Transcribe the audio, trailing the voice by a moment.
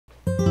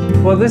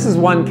Well, this is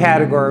one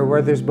category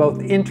where there's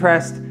both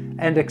interest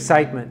and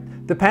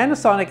excitement. The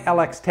Panasonic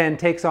LX10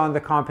 takes on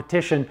the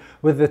competition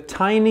with a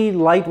tiny,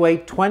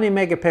 lightweight 20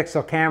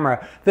 megapixel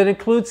camera that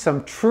includes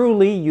some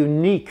truly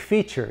unique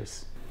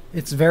features.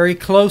 It's very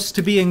close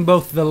to being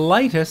both the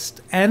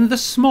lightest and the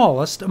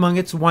smallest among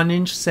its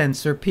 1-inch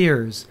sensor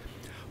peers.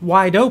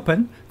 Wide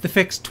open, the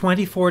fixed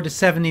 24 to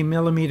 70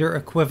 millimeter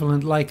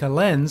equivalent Leica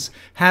lens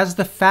has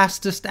the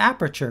fastest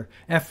aperture,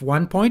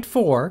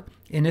 f1.4,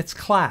 in its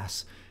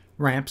class.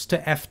 Ramps to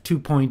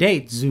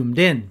f2.8 zoomed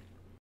in.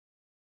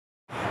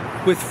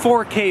 With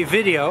 4K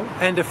video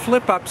and a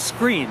flip-up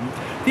screen,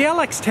 the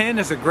LX10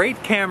 is a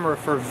great camera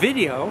for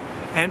video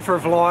and for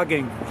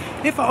vlogging.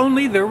 If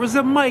only there was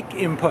a mic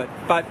input,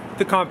 but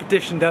the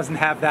competition doesn't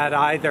have that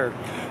either.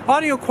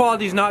 Audio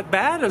quality is not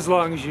bad as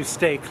long as you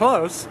stay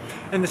close,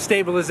 and the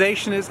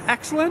stabilization is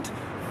excellent.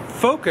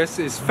 Focus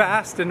is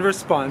fast and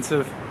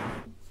responsive.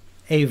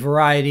 A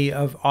variety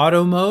of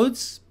auto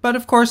modes, but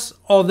of course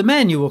all the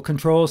manual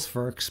controls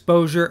for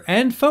exposure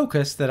and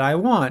focus that I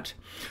want,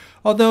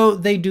 although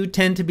they do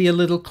tend to be a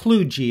little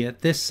kludgy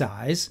at this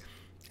size,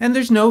 and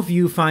there's no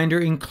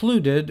viewfinder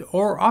included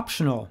or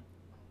optional.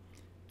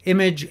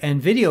 Image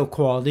and video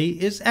quality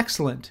is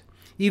excellent,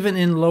 even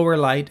in lower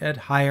light at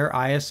higher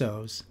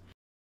ISOs.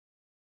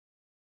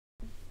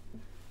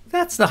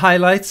 That's the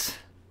highlights.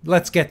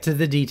 Let's get to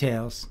the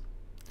details.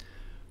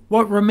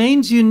 What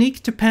remains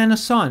unique to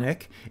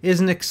Panasonic is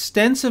an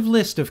extensive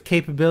list of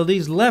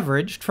capabilities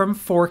leveraged from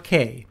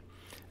 4K.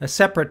 A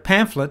separate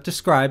pamphlet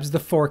describes the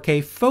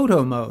 4K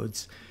photo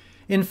modes.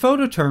 In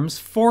photo terms,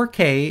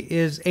 4K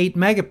is 8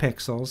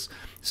 megapixels,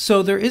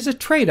 so there is a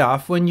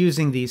trade-off when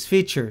using these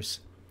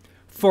features.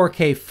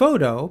 4K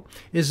photo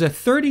is a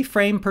 30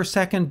 frame per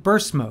second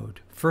burst mode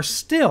for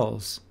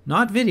stills,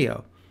 not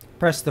video.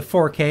 Press the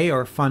 4K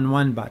or Fun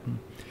 1 button.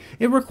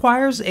 It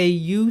requires a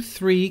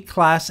U3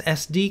 class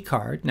SD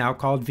card, now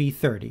called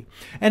V30,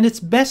 and it's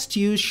best to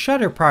use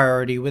shutter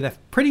priority with a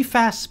pretty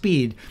fast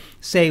speed,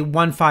 say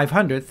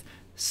 1/500th,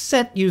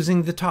 set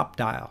using the top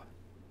dial.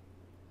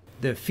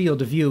 The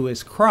field of view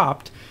is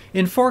cropped.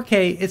 In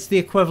 4K, it's the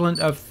equivalent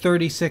of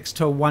 36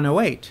 to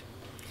 108.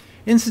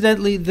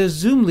 Incidentally, the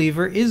zoom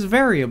lever is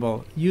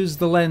variable. Use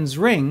the lens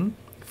ring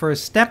for a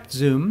stepped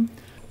zoom,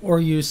 or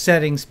use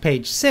settings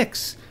page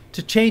 6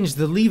 to change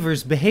the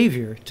lever's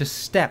behavior to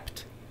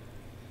stepped.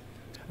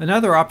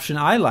 Another option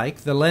I like,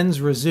 the lens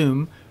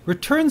resume,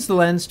 returns the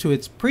lens to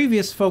its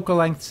previous focal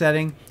length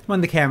setting when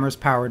the camera is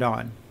powered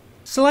on.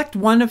 Select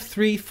one of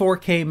 3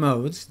 4K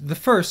modes. The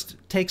first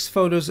takes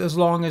photos as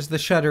long as the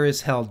shutter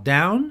is held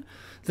down.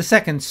 The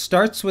second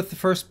starts with the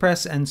first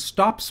press and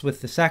stops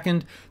with the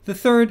second. The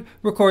third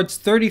records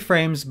 30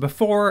 frames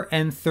before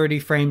and 30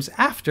 frames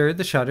after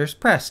the shutter's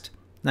pressed.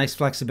 Nice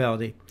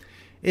flexibility.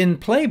 In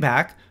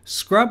playback,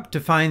 scrub to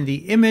find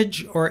the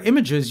image or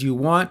images you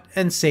want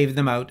and save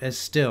them out as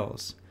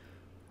stills.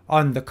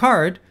 On the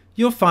card,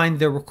 you'll find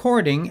the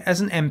recording as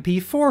an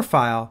MP4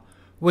 file,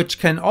 which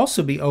can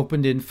also be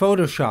opened in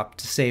Photoshop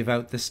to save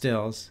out the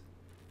stills.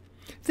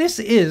 This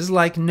is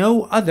like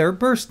no other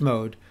burst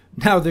mode.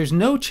 Now there's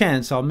no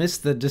chance I'll miss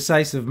the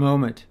decisive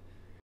moment.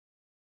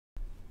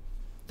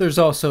 There's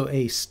also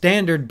a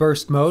standard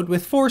burst mode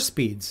with 4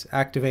 speeds,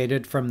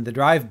 activated from the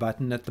drive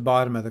button at the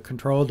bottom of the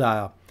control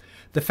dial.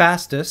 The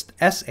fastest,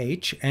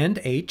 SH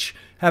and H,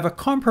 have a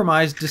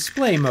compromised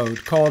display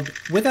mode called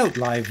Without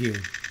Live View.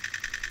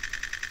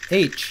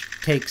 H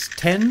takes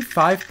 10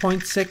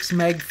 5.6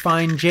 meg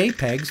fine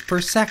JPEGs per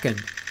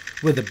second,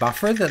 with a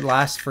buffer that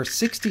lasts for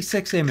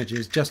 66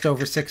 images, just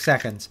over 6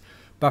 seconds.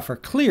 Buffer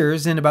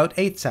clears in about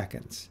 8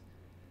 seconds.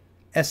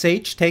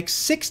 SH takes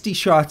 60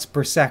 shots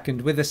per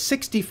second with a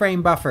 60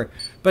 frame buffer,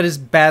 but is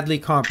badly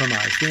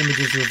compromised. The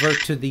images revert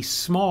to the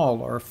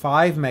small or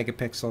 5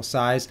 megapixel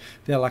size.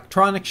 The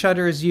electronic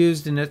shutter is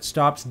used and it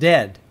stops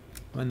dead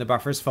when the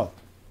buffer is full.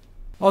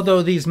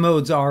 Although these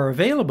modes are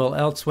available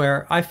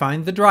elsewhere, I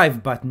find the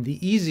drive button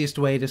the easiest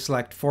way to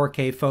select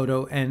 4K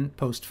photo and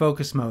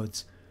post-focus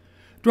modes.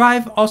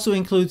 Drive also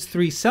includes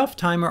 3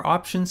 self-timer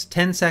options,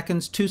 10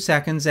 seconds, 2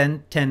 seconds,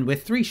 and 10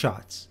 with 3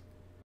 shots.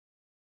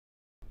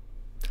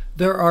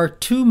 There are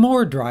 2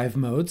 more drive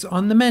modes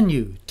on the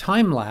menu,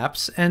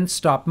 time-lapse and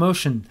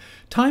stop-motion.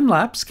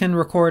 Time-lapse can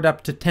record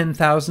up to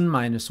 10,000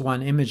 -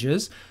 1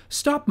 images.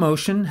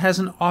 Stop-motion has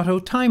an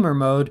auto-timer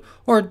mode,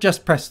 or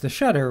just press the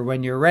shutter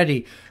when you're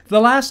ready. The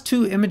last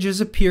 2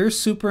 images appear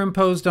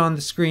superimposed on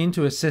the screen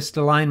to assist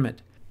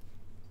alignment.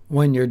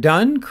 When you're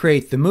done,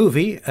 create the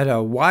movie at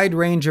a wide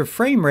range of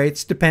frame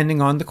rates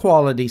depending on the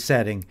quality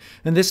setting,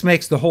 and this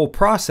makes the whole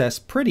process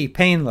pretty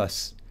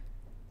painless.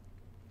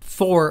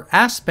 4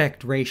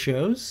 aspect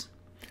ratios,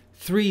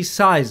 3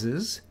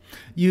 sizes,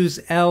 use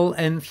L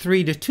and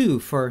 3:2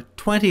 for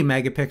 20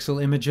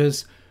 megapixel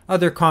images.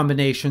 Other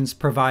combinations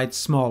provide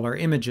smaller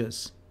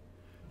images.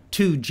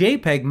 2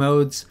 JPEG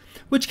modes,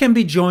 which can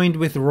be joined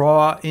with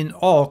RAW in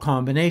all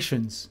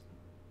combinations.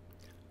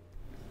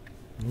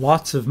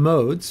 Lots of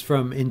modes,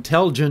 from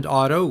intelligent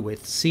auto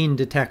with scene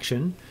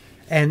detection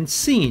and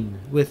scene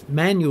with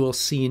manual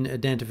scene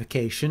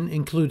identification,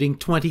 including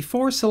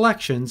 24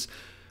 selections,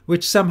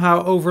 which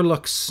somehow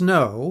overlooks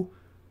snow,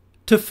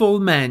 to full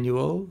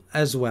manual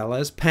as well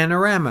as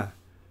panorama.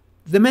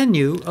 The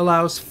menu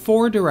allows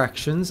 4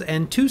 directions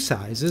and 2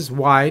 sizes.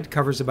 Wide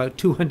covers about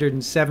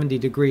 270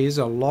 degrees,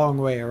 a long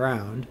way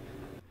around.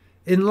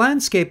 In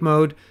landscape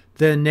mode,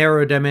 the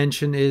narrow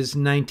dimension is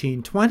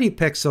 1920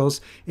 pixels.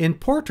 In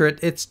portrait,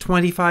 it's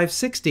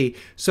 2560,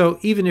 so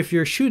even if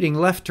you're shooting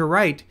left to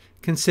right,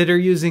 consider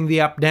using the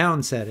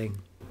up-down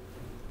setting.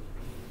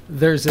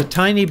 There's a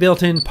tiny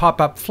built-in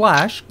pop-up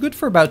flash, good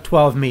for about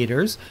 12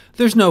 meters.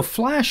 There's no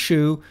flash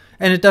shoe,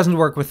 and it doesn't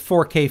work with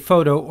 4K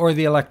photo or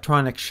the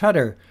electronic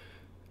shutter.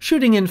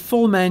 Shooting in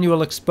full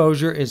manual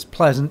exposure is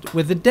pleasant,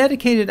 with a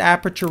dedicated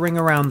aperture ring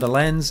around the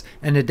lens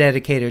and a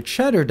dedicated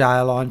shutter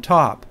dial on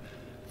top.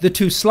 The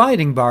 2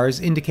 sliding bars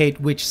indicate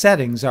which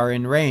settings are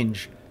in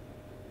range.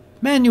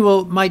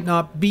 Manual might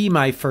not be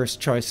my first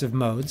choice of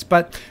modes,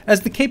 but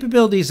as the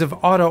capabilities of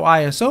auto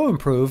ISO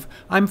improve,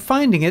 I'm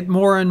finding it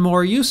more and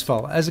more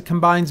useful as it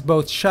combines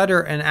both shutter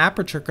and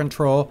aperture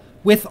control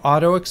with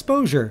auto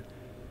exposure.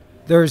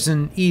 There's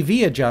an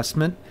EV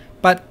adjustment,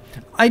 but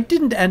I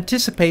didn't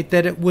anticipate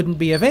that it wouldn't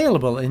be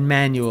available in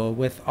manual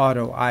with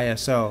auto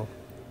ISO.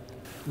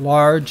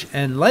 Large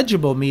and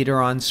legible meter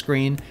on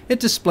screen, it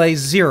displays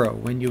 0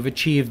 when you've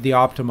achieved the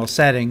optimal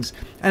settings,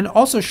 and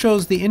also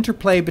shows the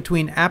interplay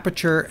between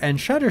aperture and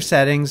shutter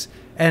settings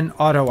and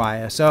auto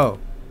ISO.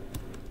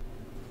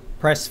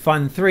 Press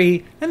Fun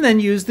 3 and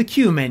then use the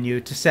Q menu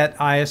to set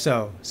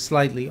ISO.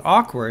 Slightly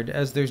awkward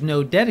as there's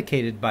no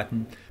dedicated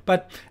button,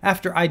 but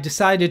after I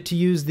decided to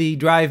use the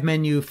drive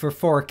menu for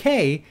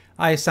 4K,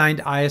 I assigned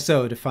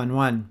ISO to Fun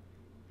 1.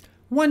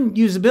 One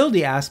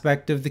usability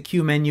aspect of the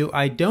Q menu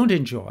I don't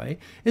enjoy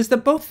is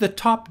that both the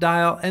top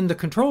dial and the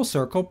control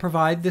circle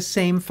provide the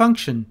same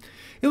function.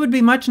 It would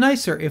be much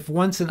nicer if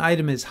once an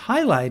item is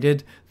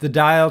highlighted, the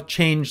dial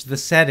changed the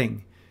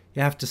setting.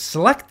 You have to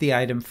select the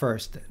item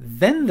first,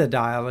 then the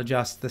dial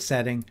adjusts the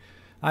setting.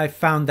 I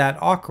found that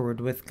awkward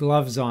with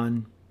gloves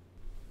on.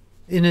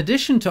 In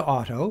addition to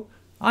auto,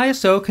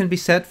 ISO can be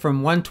set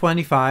from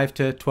 125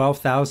 to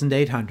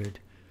 12,800.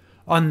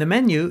 On the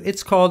menu,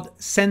 it's called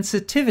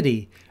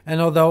Sensitivity, and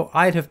although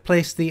I'd have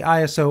placed the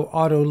ISO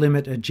auto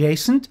limit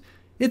adjacent,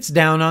 it's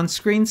down on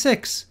screen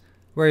 6,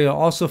 where you'll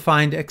also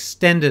find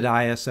Extended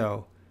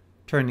ISO.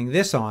 Turning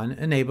this on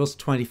enables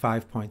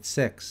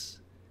 25.6.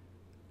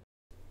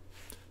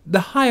 The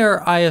higher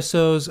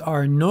ISOs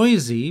are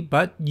noisy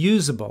but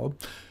usable,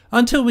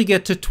 until we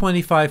get to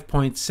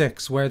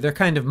 25.6, where they're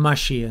kind of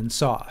mushy and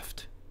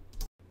soft.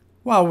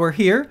 While we're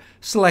here,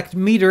 select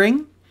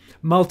Metering,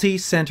 Multi,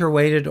 Center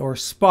Weighted, or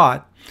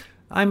Spot.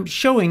 I'm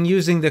showing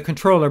using the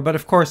controller, but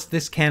of course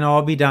this can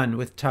all be done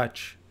with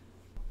touch.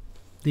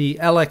 The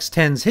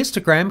LX10's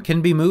histogram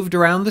can be moved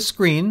around the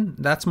screen.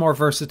 That's more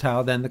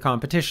versatile than the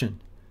competition.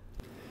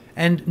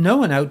 And no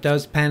one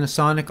outdoes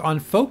Panasonic on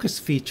focus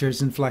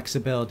features and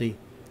flexibility.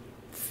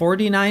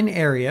 49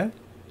 area,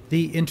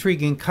 the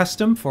intriguing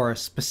custom for a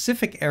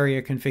specific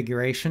area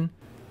configuration,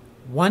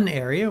 1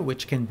 area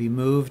which can be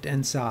moved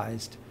and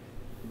sized,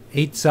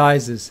 8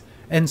 sizes,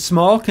 and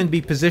small can be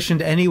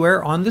positioned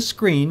anywhere on the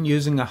screen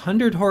using a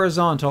 100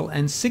 horizontal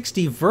and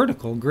 60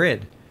 vertical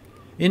grid.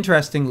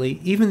 Interestingly,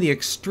 even the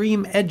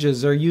extreme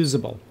edges are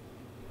usable.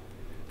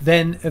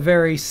 Then a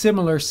very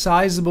similar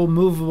sizable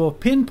movable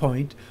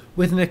pinpoint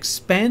with an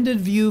expanded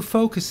view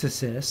focus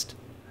assist,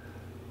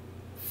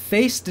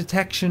 face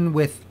detection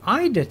with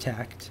eye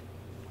detect,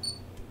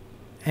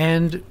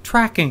 and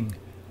tracking.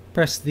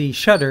 Press the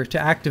shutter to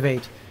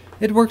activate.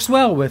 It works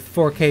well with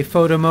 4K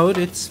photo mode.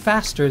 It's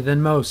faster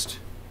than most.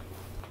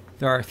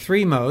 There are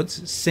 3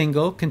 modes: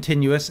 single,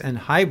 continuous, and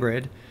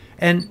hybrid,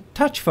 and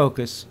touch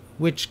focus,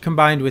 which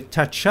combined with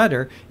touch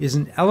shutter is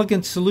an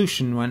elegant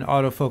solution when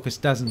autofocus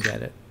doesn't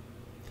get it.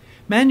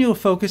 Manual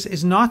focus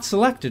is not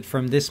selected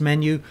from this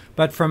menu,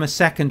 but from a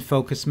second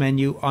focus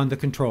menu on the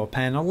control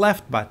panel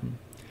left button,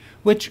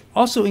 which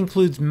also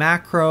includes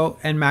macro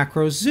and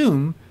macro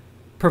zoom,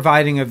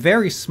 providing a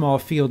very small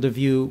field of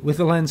view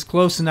with a lens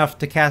close enough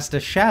to cast a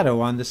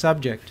shadow on the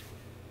subject.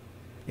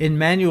 In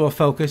manual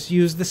focus,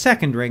 use the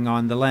second ring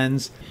on the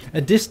lens.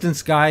 A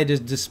distance guide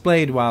is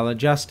displayed while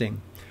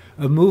adjusting.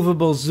 A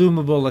movable,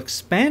 zoomable,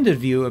 expanded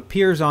view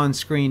appears on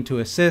screen to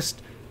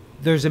assist.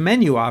 There's a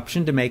menu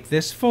option to make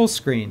this full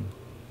screen.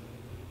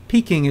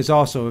 Peaking is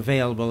also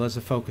available as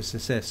a focus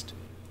assist.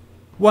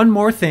 One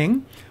more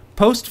thing,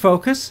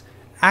 post-focus,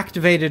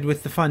 activated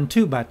with the Fun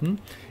 2 button.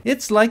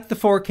 It's like the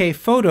 4K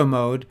photo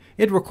mode.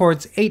 It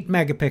records 8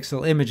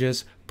 megapixel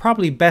images,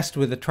 probably best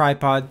with a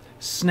tripod.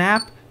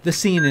 Snap, the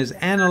scene is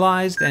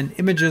analyzed and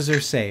images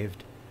are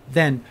saved.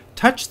 Then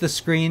touch the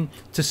screen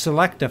to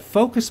select a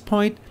focus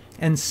point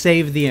and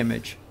save the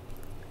image.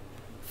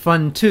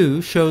 Fun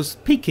 2 shows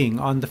peaking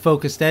on the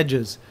focused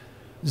edges.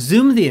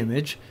 Zoom the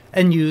image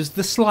and use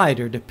the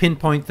slider to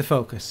pinpoint the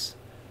focus.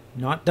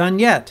 Not done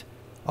yet,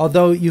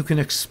 although you can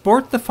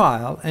export the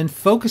file and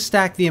focus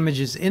stack the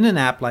images in an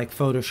app like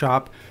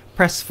Photoshop.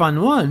 Press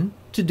Fun 1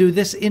 to do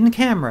this in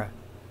camera.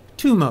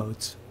 2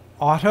 modes,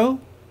 auto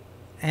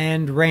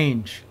and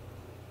range.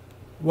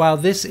 While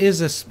this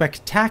is a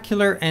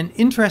spectacular and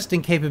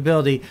interesting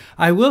capability,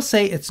 I will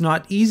say it's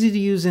not easy to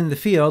use in the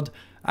field.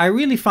 I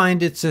really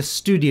find it's a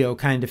studio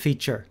kind of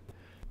feature.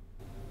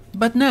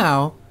 But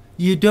now,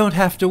 you don't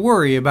have to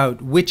worry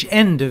about which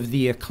end of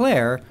the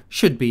eclair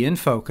should be in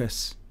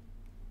focus.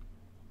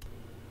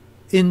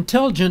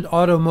 Intelligent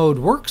Auto Mode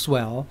works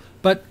well,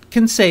 but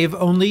can save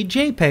only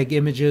JPEG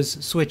images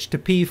switched to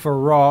P for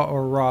RAW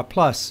or RAW+.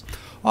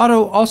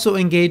 Auto also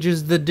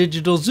engages the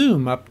digital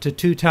zoom up to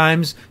 2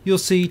 times. You'll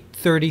see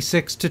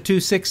 36 to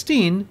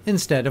 216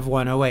 instead of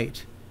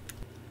 108.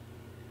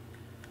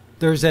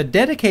 There's a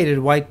dedicated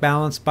white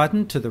balance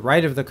button to the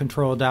right of the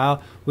control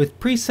dial with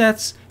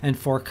presets and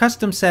 4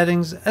 custom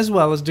settings as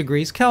well as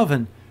degrees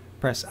Kelvin.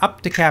 Press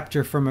up to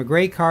capture from a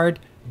gray card,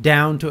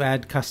 down to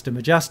add custom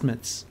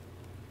adjustments.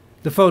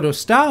 The Photo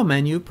Style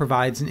menu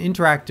provides an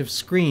interactive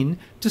screen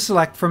to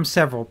select from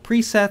several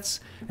presets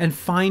and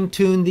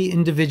fine-tune the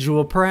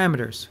individual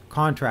parameters,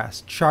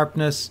 contrast,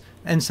 sharpness,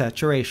 and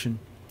saturation.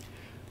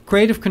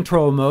 Creative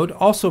Control Mode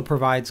also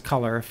provides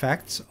color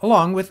effects,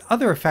 along with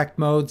other effect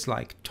modes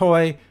like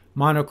Toy,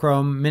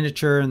 Monochrome,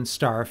 Miniature, and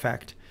Star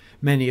Effect.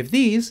 Many of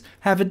these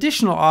have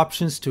additional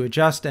options to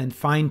adjust and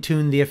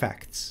fine-tune the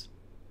effects.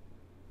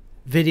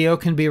 Video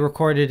can be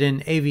recorded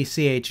in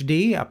AVC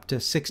HD up to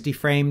 60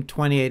 frame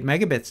 28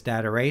 megabits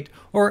data rate,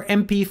 or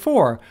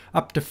MP4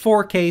 up to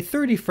 4K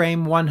 30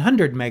 frame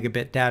 100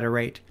 megabit data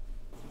rate.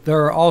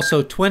 There are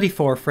also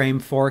 24 frame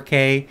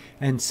 4K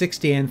and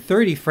 60 and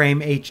 30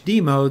 frame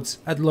HD modes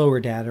at lower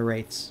data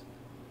rates.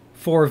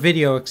 4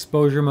 video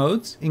exposure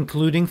modes,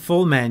 including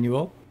full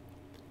manual.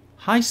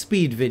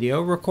 High-speed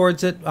video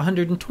records at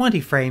 120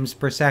 frames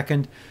per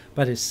second,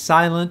 but is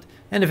silent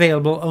and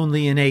available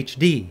only in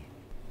HD.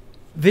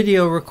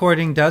 Video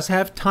recording does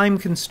have time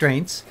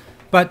constraints,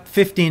 but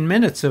 15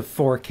 minutes of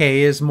 4K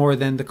is more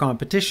than the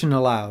competition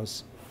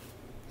allows.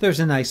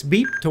 There's a nice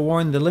beep to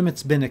warn the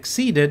limit's been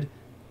exceeded,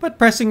 but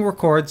pressing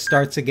record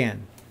starts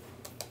again.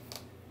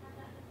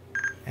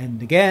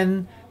 And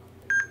again.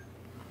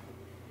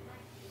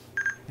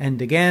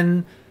 And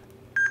again.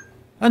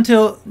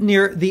 Until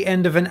near the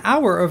end of an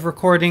hour of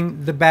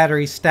recording, the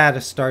battery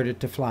status started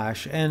to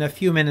flash, and a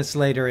few minutes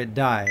later it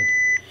died.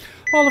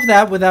 All of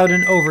that without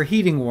an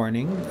overheating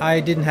warning. I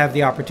didn't have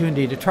the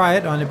opportunity to try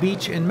it on a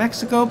beach in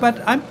Mexico,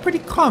 but I'm pretty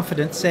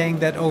confident saying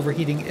that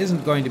overheating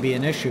isn't going to be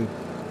an issue.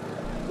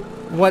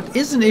 What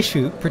is an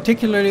issue,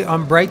 particularly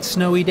on bright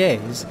snowy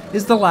days,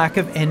 is the lack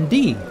of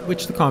ND,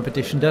 which the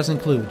competition does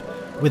include.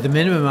 With a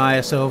minimum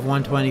ISO of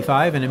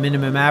 125 and a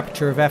minimum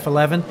aperture of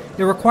f11,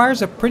 it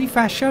requires a pretty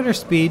fast shutter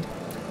speed,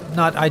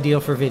 not ideal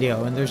for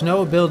video, and there's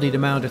no ability to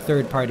mount a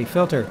third-party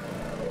filter.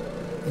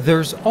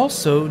 There's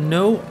also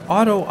no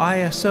auto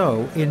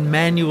ISO in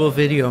manual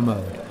video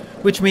mode,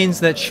 which means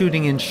that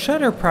shooting in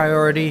shutter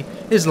priority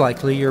is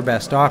likely your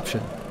best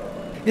option.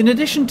 In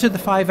addition to the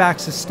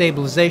 5-axis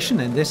stabilization,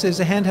 and this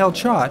is a handheld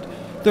shot,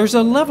 there's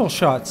a level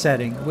shot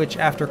setting, which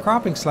after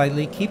cropping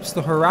slightly keeps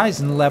the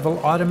horizon level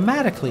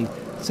automatically.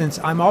 Since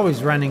I'm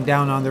always running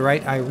down on the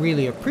right, I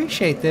really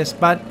appreciate this,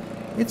 but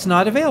it's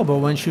not available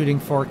when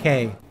shooting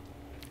 4K.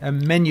 A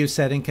menu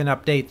setting can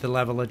update the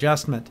level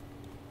adjustment.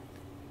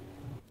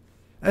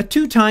 A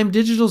 2-time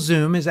digital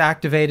zoom is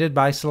activated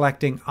by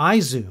selecting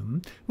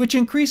iZoom, which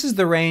increases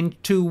the range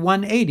to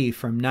 180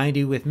 from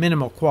 90 with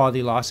minimal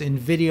quality loss in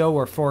video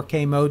or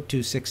 4K mode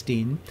to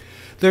 16.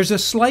 There's a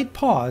slight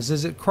pause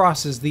as it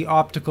crosses the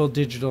optical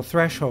digital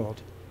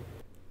threshold.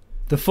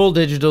 The full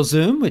digital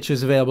zoom, which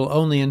is available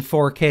only in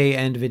 4K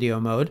and video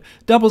mode,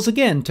 doubles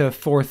again to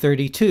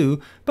 432,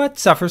 but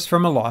suffers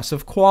from a loss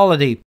of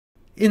quality.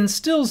 In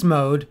stills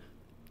mode,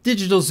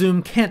 digital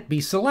zoom can't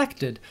be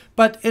selected,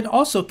 but it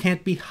also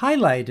can't be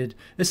highlighted,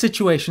 a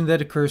situation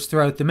that occurs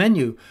throughout the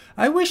menu.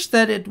 I wish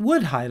that it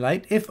would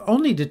highlight, if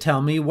only to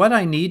tell me what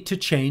I need to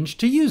change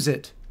to use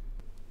it.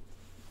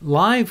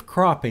 Live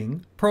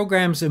cropping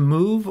programs a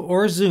move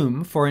or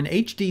zoom for an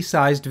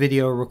HD-sized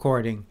video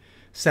recording.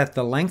 Set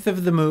the length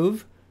of the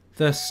move,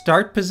 the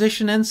start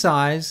position and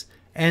size,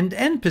 and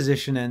end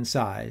position and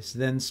size,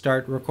 then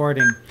start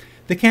recording.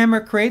 The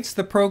camera creates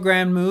the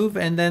programmed move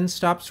and then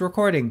stops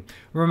recording.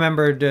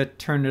 Remember to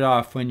turn it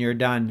off when you're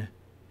done.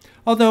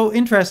 Although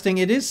interesting,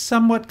 it is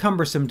somewhat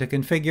cumbersome to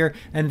configure,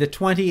 and the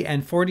 20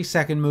 and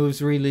 40-second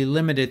moves really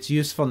limit its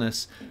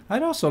usefulness.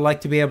 I'd also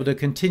like to be able to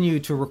continue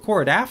to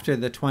record after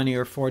the 20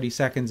 or 40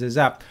 seconds is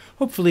up.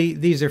 Hopefully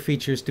these are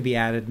features to be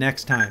added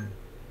next time.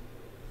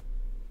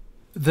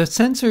 The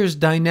sensor's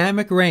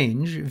dynamic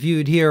range,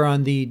 viewed here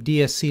on the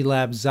DSC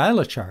Labs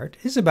Xyla chart,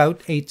 is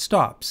about 8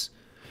 stops.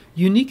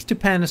 Unique to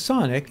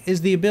Panasonic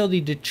is the ability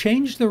to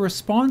change the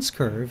response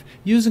curve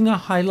using a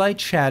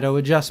highlight shadow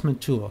adjustment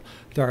tool.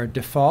 There are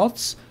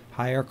defaults,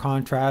 higher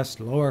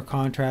contrast, lower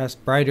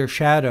contrast, brighter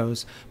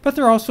shadows, but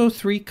there are also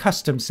 3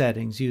 custom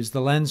settings. Use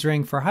the lens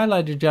ring for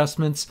highlight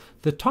adjustments,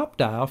 the top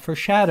dial for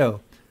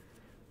shadow.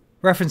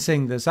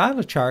 Referencing the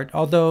Xyla chart,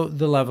 although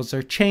the levels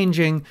are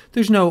changing,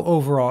 there's no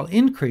overall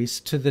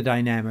increase to the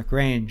dynamic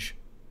range.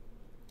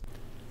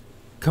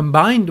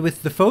 Combined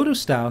with the photo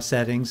style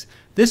settings,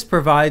 This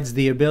provides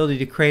the ability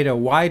to create a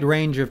wide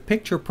range of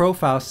picture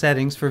profile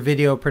settings for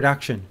video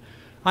production.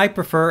 I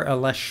prefer a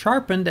less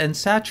sharpened and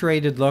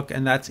saturated look,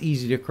 and that's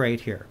easy to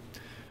create here.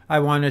 I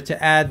wanted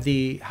to add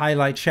the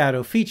highlight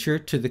shadow feature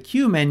to the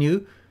Q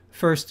menu.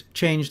 First,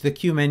 change the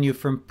Q menu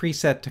from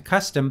preset to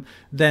custom,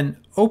 then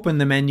open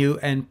the menu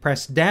and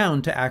press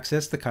down to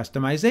access the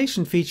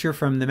customization feature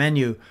from the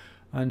menu.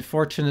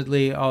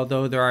 Unfortunately,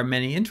 although there are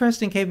many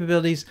interesting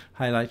capabilities,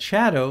 highlight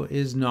shadow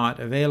is not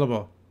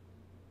available.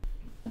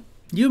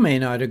 You may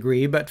not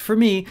agree, but for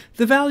me,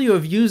 the value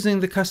of using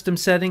the custom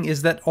setting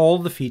is that all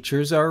the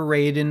features are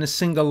arrayed in a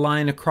single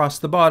line across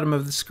the bottom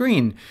of the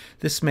screen.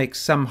 This makes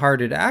some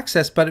harder to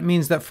access, but it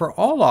means that for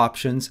all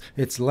options,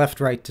 it's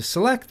left-right to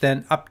select,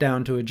 then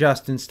up-down to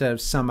adjust instead of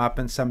sum up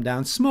and sum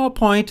down. Small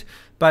point,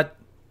 but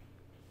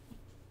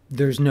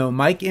there's no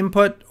mic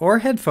input or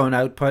headphone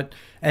output,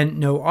 and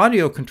no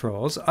audio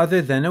controls other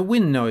than a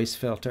wind noise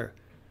filter.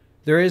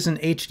 There is an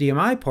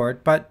HDMI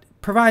port, but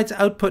provides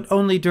output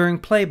only during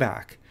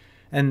playback.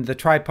 And the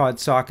tripod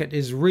socket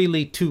is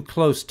really too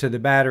close to the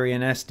battery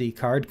and SD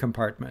card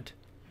compartment.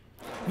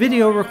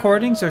 Video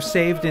recordings are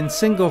saved in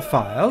single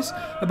files,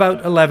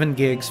 about 11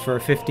 gigs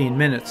for 15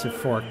 minutes of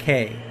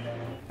 4K.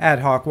 Ad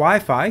hoc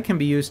Wi-Fi can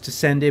be used to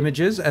send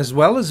images as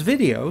well as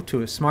video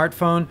to a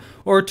smartphone,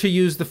 or to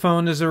use the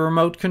phone as a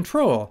remote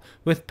control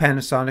with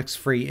Panasonic's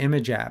free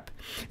image app.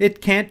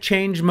 It can't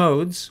change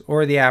modes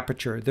or the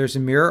aperture. There's a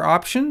mirror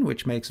option,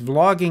 which makes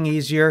vlogging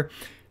easier.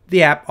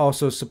 The app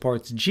also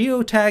supports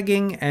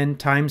geotagging and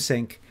time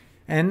sync,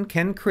 and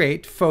can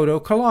create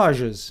photo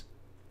collages.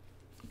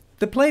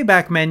 The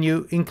playback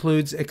menu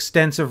includes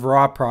extensive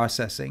raw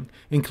processing,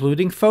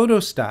 including photo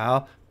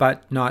style,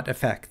 but not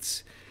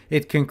effects.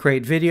 It can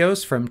create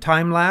videos from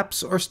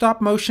time-lapse or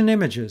stop-motion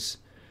images.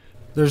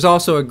 There's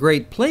also a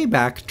great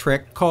playback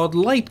trick called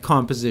light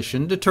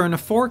composition to turn a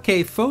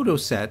 4K photo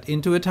set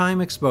into a time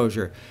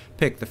exposure.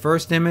 Pick the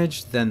first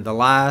image, then the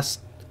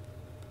last,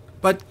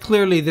 but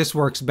clearly this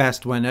works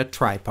best when a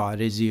tripod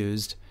is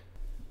used.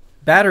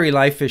 Battery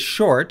life is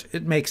short.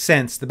 It makes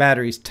sense, the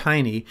battery's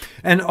tiny,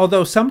 and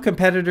although some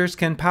competitors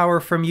can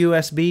power from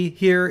USB,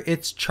 here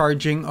it's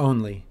charging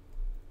only.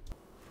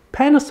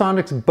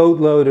 Panasonic's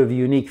boatload of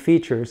unique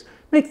features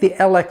make the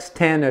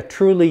LX10 a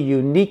truly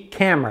unique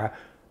camera,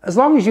 as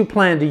long as you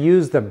plan to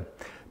use them.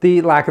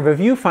 The lack of a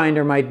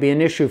viewfinder might be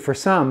an issue for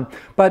some,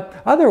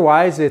 but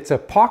otherwise it's a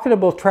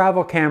pocketable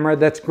travel camera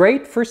that's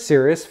great for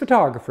serious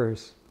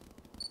photographers.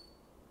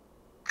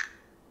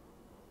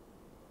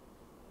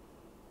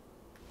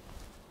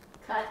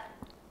 Cut.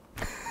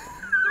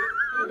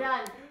 We're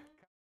done.